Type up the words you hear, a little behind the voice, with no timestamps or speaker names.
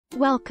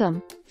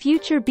Welcome,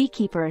 future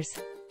beekeepers.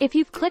 If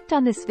you've clicked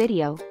on this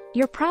video,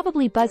 you're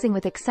probably buzzing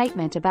with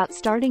excitement about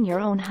starting your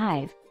own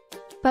hive.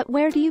 But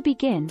where do you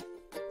begin?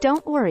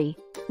 Don't worry,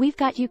 we've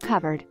got you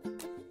covered.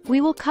 We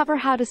will cover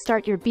how to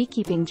start your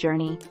beekeeping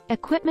journey,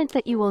 equipment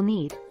that you will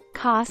need,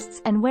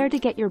 costs, and where to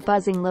get your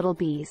buzzing little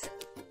bees.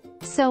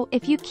 So,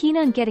 if you're keen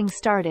on getting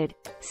started,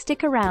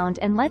 stick around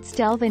and let's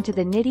delve into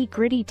the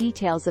nitty-gritty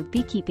details of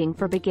beekeeping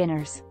for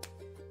beginners.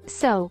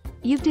 So,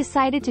 you've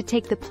decided to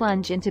take the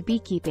plunge into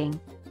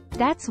beekeeping.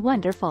 That's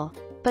wonderful.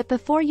 But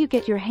before you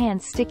get your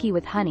hands sticky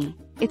with honey,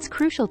 it's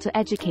crucial to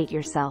educate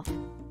yourself.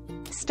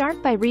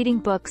 Start by reading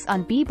books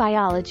on bee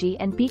biology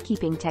and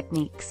beekeeping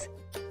techniques.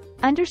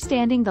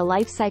 Understanding the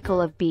life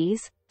cycle of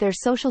bees, their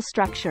social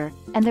structure,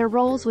 and their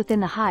roles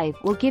within the hive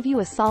will give you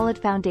a solid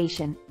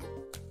foundation.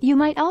 You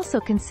might also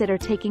consider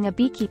taking a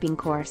beekeeping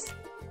course.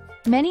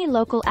 Many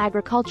local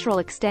agricultural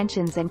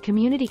extensions and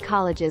community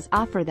colleges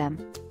offer them.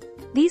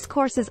 These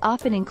courses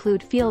often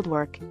include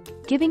fieldwork,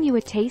 giving you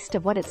a taste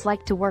of what it's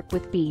like to work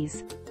with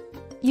bees.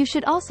 You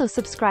should also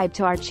subscribe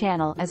to our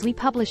channel as we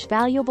publish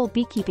valuable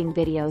beekeeping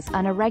videos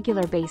on a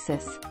regular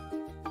basis.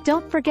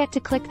 Don't forget to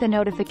click the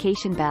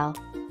notification bell.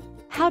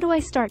 How do I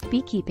start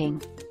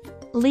beekeeping?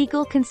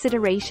 Legal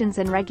considerations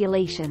and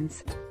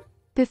regulations.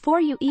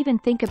 Before you even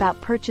think about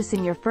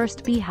purchasing your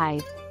first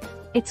beehive,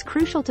 it's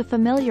crucial to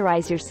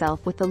familiarize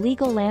yourself with the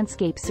legal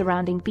landscape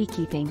surrounding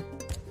beekeeping.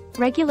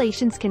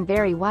 Regulations can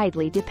vary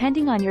widely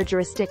depending on your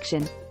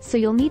jurisdiction, so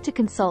you'll need to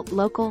consult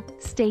local,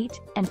 state,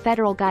 and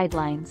federal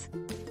guidelines.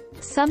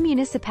 Some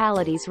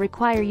municipalities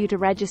require you to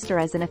register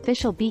as an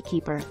official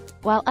beekeeper,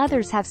 while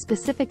others have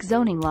specific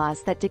zoning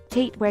laws that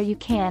dictate where you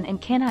can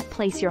and cannot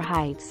place your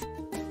hives.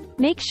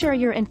 Make sure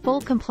you're in full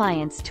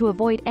compliance to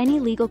avoid any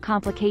legal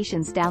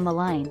complications down the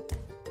line.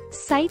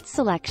 Site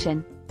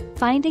selection.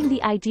 Finding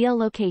the ideal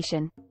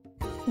location.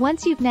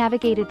 Once you've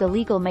navigated the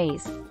legal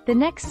maze, the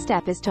next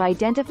step is to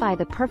identify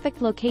the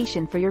perfect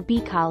location for your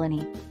bee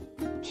colony.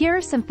 Here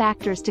are some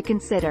factors to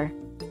consider.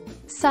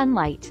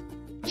 Sunlight.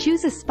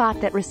 Choose a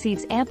spot that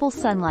receives ample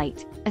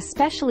sunlight,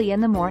 especially in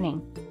the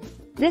morning.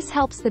 This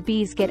helps the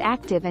bees get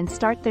active and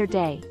start their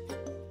day.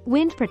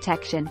 Wind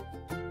protection.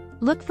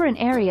 Look for an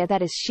area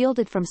that is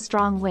shielded from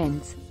strong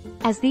winds,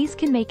 as these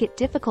can make it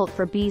difficult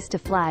for bees to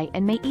fly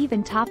and may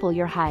even topple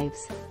your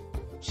hives.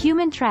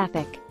 Human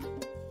traffic.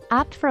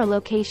 Opt for a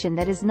location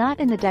that is not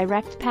in the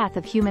direct path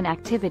of human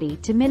activity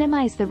to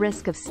minimize the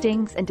risk of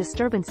stings and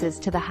disturbances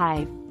to the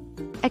hive.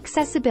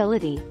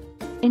 Accessibility.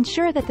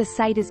 Ensure that the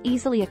site is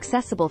easily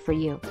accessible for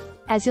you,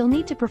 as you'll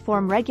need to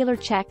perform regular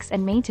checks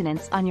and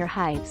maintenance on your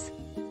hives.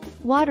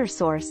 Water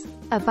source,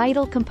 a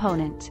vital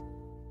component.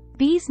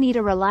 Bees need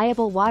a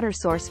reliable water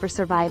source for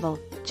survival,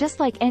 just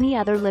like any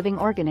other living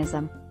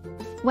organism.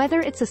 Whether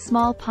it's a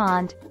small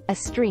pond, a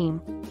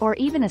stream, or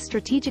even a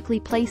strategically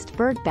placed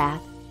bird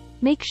bath,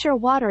 make sure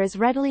water is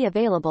readily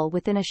available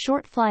within a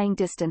short flying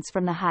distance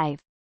from the hive.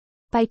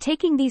 By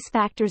taking these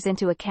factors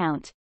into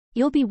account,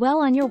 you'll be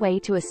well on your way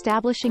to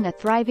establishing a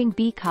thriving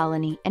bee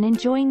colony and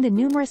enjoying the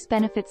numerous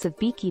benefits of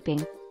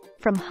beekeeping,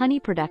 from honey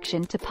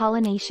production to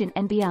pollination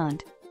and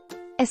beyond.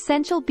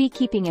 Essential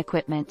beekeeping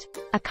equipment,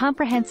 a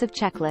comprehensive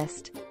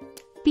checklist.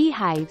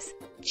 Beehives.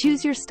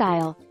 Choose your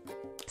style.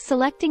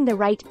 Selecting the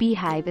right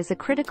beehive is a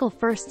critical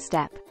first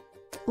step.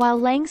 While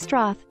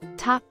Langstroth,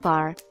 Top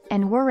Bar,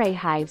 and Worray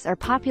hives are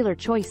popular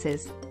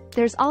choices,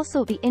 there's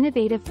also the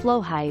innovative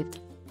Flow hive,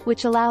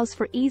 which allows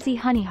for easy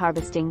honey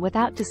harvesting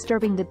without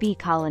disturbing the bee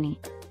colony.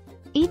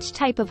 Each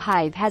type of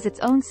hive has its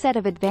own set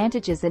of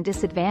advantages and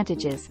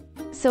disadvantages,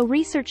 so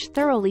research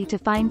thoroughly to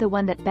find the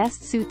one that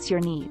best suits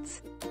your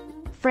needs.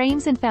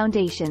 Frames and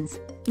foundations.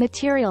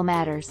 Material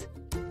matters.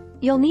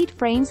 You'll need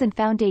frames and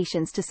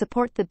foundations to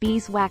support the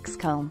bee's wax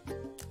comb.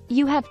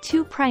 You have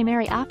two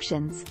primary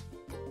options.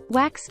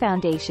 Wax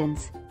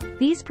foundations.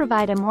 These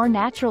provide a more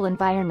natural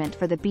environment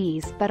for the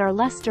bees but are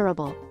less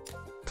durable.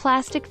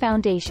 Plastic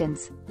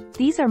foundations.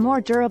 These are more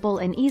durable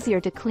and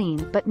easier to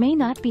clean but may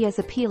not be as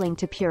appealing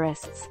to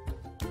purists.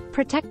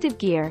 Protective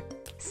gear.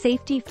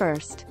 Safety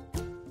first.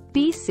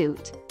 Bee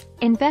suit.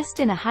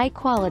 Invest in a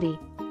high-quality,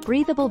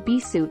 breathable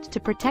bee suit to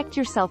protect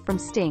yourself from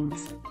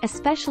stings,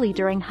 especially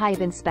during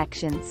hive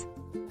inspections.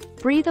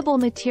 Breathable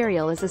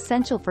material is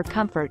essential for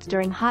comfort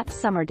during hot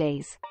summer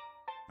days.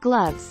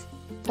 Gloves.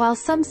 While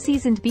some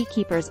seasoned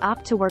beekeepers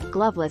opt to work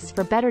gloveless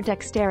for better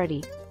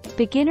dexterity,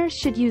 beginners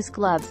should use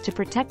gloves to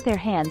protect their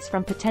hands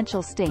from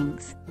potential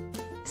stings.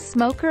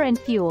 Smoker and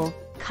fuel,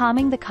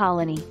 calming the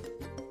colony.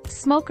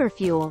 Smoker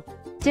fuel.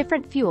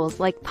 Different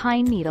fuels like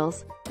pine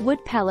needles,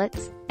 wood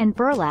pellets, and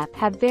burlap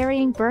have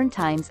varying burn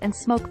times and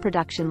smoke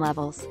production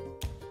levels.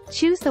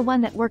 Choose the one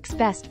that works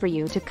best for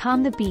you to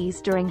calm the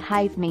bees during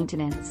hive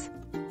maintenance.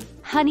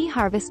 Honey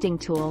harvesting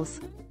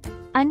tools.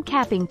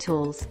 Uncapping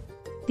tools.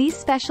 These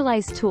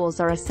specialized tools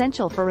are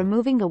essential for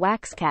removing the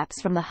wax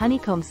caps from the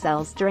honeycomb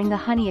cells during the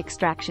honey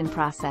extraction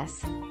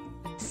process.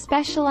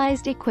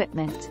 Specialized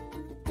equipment.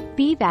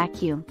 Bee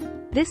vacuum.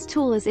 This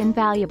tool is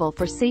invaluable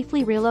for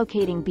safely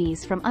relocating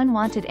bees from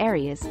unwanted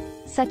areas,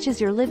 such as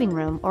your living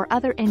room or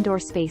other indoor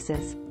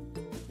spaces.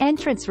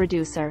 Entrance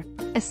reducer,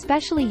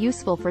 especially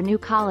useful for new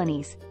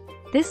colonies.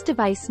 This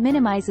device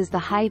minimizes the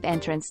hive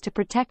entrance to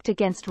protect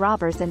against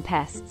robbers and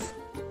pests.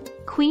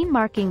 Queen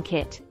marking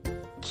kit.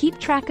 Keep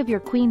track of your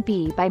queen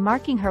bee by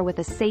marking her with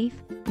a safe,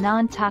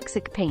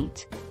 non-toxic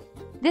paint.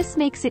 This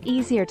makes it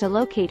easier to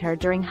locate her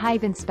during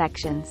hive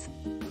inspections.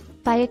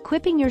 By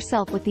equipping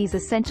yourself with these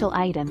essential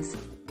items,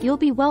 you'll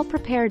be well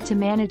prepared to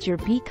manage your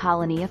bee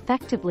colony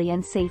effectively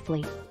and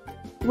safely.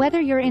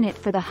 Whether you're in it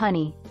for the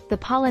honey, the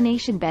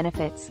pollination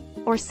benefits,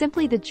 or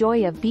simply the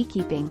joy of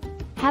beekeeping,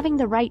 having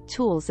the right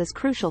tools is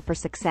crucial for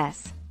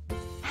success.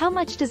 How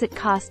much does it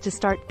cost to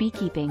start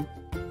beekeeping?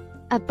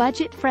 A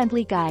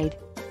budget-friendly guide.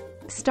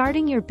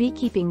 Starting your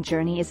beekeeping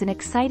journey is an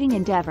exciting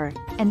endeavor,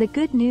 and the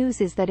good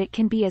news is that it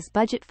can be as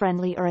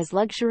budget-friendly or as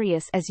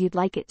luxurious as you'd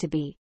like it to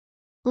be.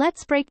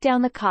 Let's break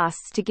down the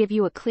costs to give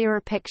you a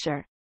clearer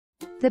picture.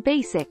 The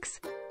basics,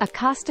 a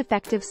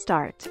cost-effective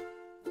start.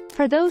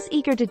 For those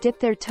eager to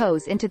dip their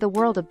toes into the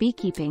world of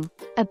beekeeping,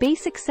 a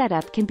basic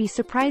setup can be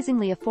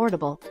surprisingly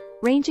affordable,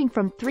 ranging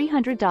from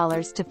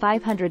 $300 to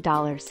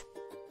 $500.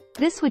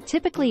 This would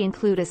typically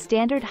include a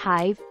standard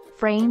hive,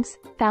 frames,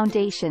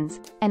 foundations,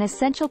 and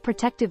essential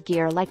protective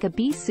gear like a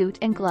bee suit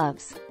and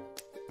gloves.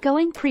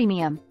 Going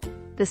premium.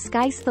 The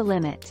sky's the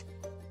limit.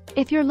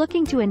 If you're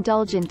looking to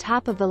indulge in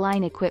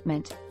top-of-the-line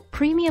equipment,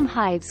 premium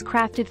hives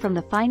crafted from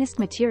the finest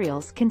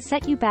materials can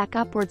set you back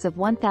upwards of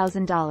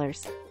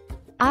 $1,000.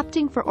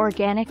 Opting for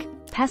organic,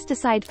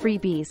 pesticide-free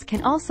bees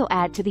can also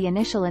add to the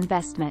initial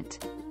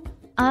investment.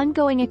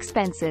 Ongoing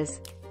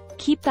expenses.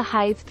 Keep the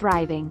hive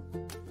thriving.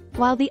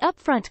 While the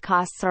upfront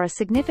costs are a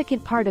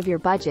significant part of your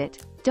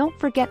budget, don't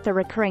forget the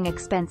recurring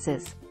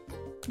expenses.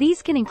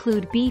 These can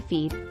include bee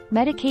feed,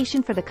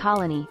 medication for the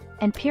colony,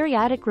 and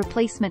periodic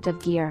replacement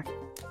of gear.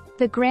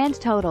 The grand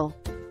total.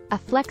 A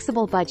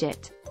flexible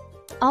budget.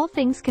 All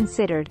things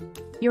considered,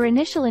 your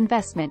initial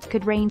investment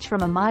could range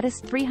from a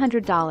modest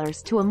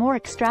 $300 to a more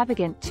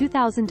extravagant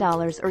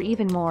 $2,000 or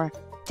even more,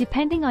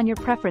 depending on your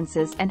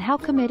preferences and how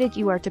committed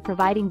you are to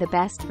providing the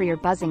best for your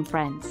buzzing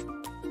friends.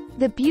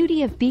 The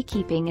beauty of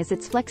beekeeping is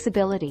its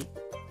flexibility.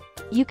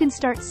 You can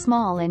start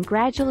small and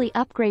gradually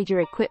upgrade your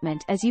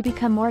equipment as you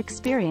become more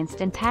experienced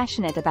and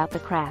passionate about the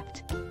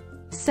craft.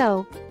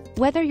 So,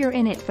 whether you're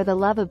in it for the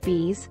love of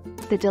bees,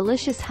 the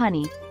delicious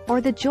honey, or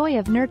the joy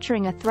of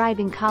nurturing a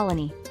thriving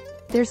colony,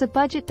 there's a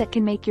budget that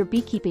can make your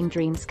beekeeping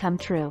dreams come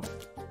true.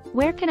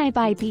 Where can I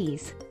buy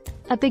bees?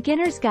 A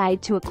beginner's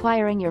guide to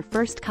acquiring your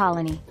first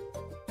colony.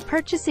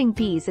 Purchasing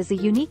bees is a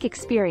unique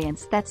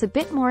experience that's a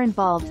bit more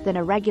involved than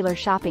a regular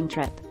shopping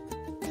trip.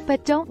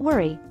 But don't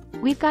worry,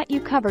 we've got you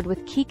covered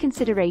with key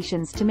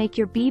considerations to make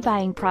your bee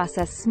buying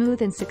process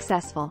smooth and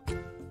successful.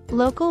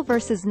 Local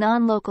versus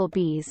non-local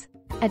bees.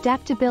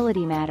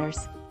 Adaptability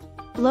matters.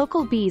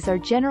 Local bees are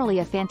generally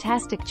a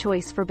fantastic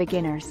choice for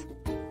beginners.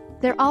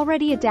 They're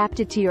already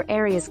adapted to your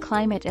area's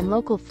climate and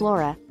local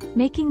flora,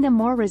 making them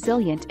more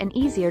resilient and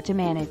easier to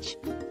manage.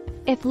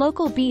 If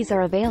local bees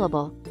are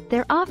available,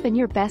 they're often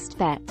your best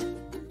bet.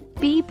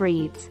 Bee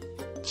breeds.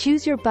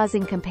 Choose your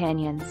buzzing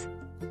companions.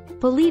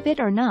 Believe it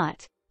or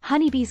not,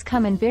 honeybees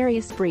come in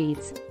various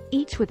breeds,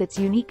 each with its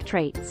unique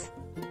traits.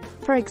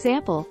 For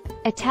example,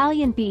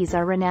 Italian bees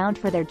are renowned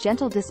for their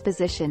gentle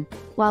disposition,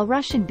 while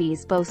Russian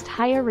bees boast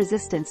higher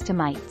resistance to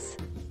mites.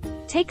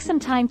 Take some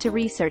time to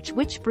research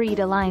which breed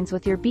aligns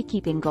with your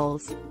beekeeping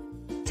goals.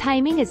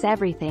 Timing is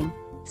everything.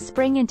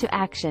 Spring into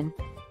action.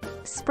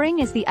 Spring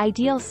is the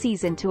ideal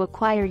season to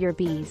acquire your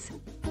bees.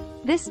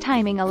 This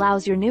timing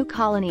allows your new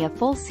colony a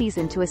full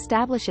season to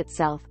establish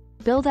itself,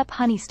 build up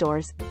honey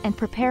stores, and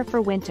prepare for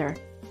winter.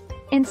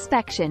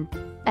 Inspection.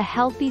 A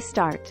healthy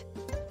start.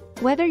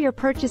 Whether you're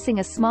purchasing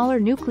a smaller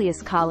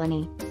nucleus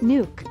colony,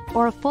 nuke,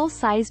 or a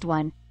full-sized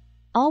one,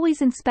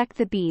 always inspect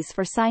the bees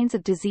for signs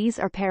of disease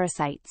or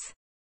parasites.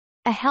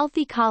 A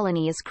healthy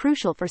colony is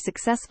crucial for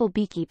successful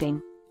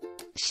beekeeping.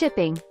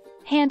 Shipping.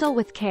 Handle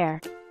with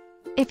care.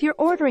 If you're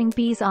ordering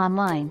bees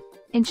online,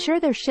 ensure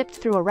they're shipped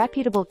through a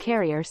reputable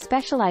carrier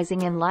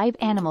specializing in live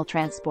animal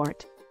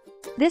transport.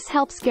 This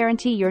helps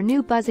guarantee your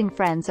new buzzing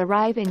friends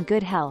arrive in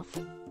good health.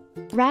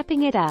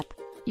 Wrapping it up,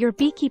 your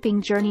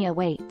beekeeping journey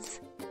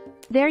awaits.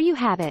 There you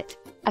have it,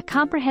 a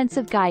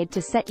comprehensive guide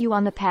to set you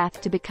on the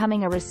path to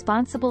becoming a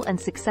responsible and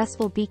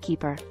successful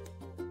beekeeper.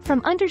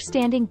 From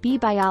understanding bee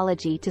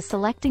biology to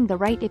selecting the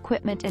right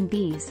equipment and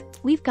bees,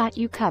 we've got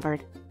you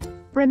covered.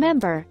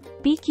 Remember,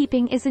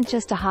 beekeeping isn't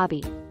just a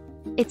hobby.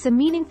 It's a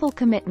meaningful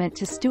commitment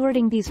to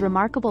stewarding these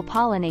remarkable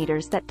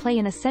pollinators that play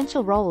an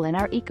essential role in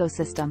our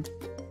ecosystem.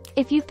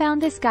 If you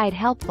found this guide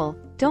helpful,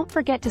 don't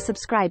forget to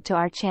subscribe to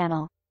our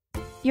channel.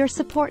 Your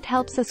support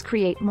helps us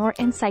create more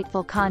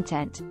insightful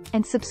content,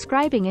 and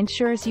subscribing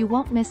ensures you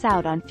won't miss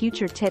out on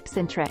future tips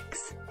and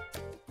tricks.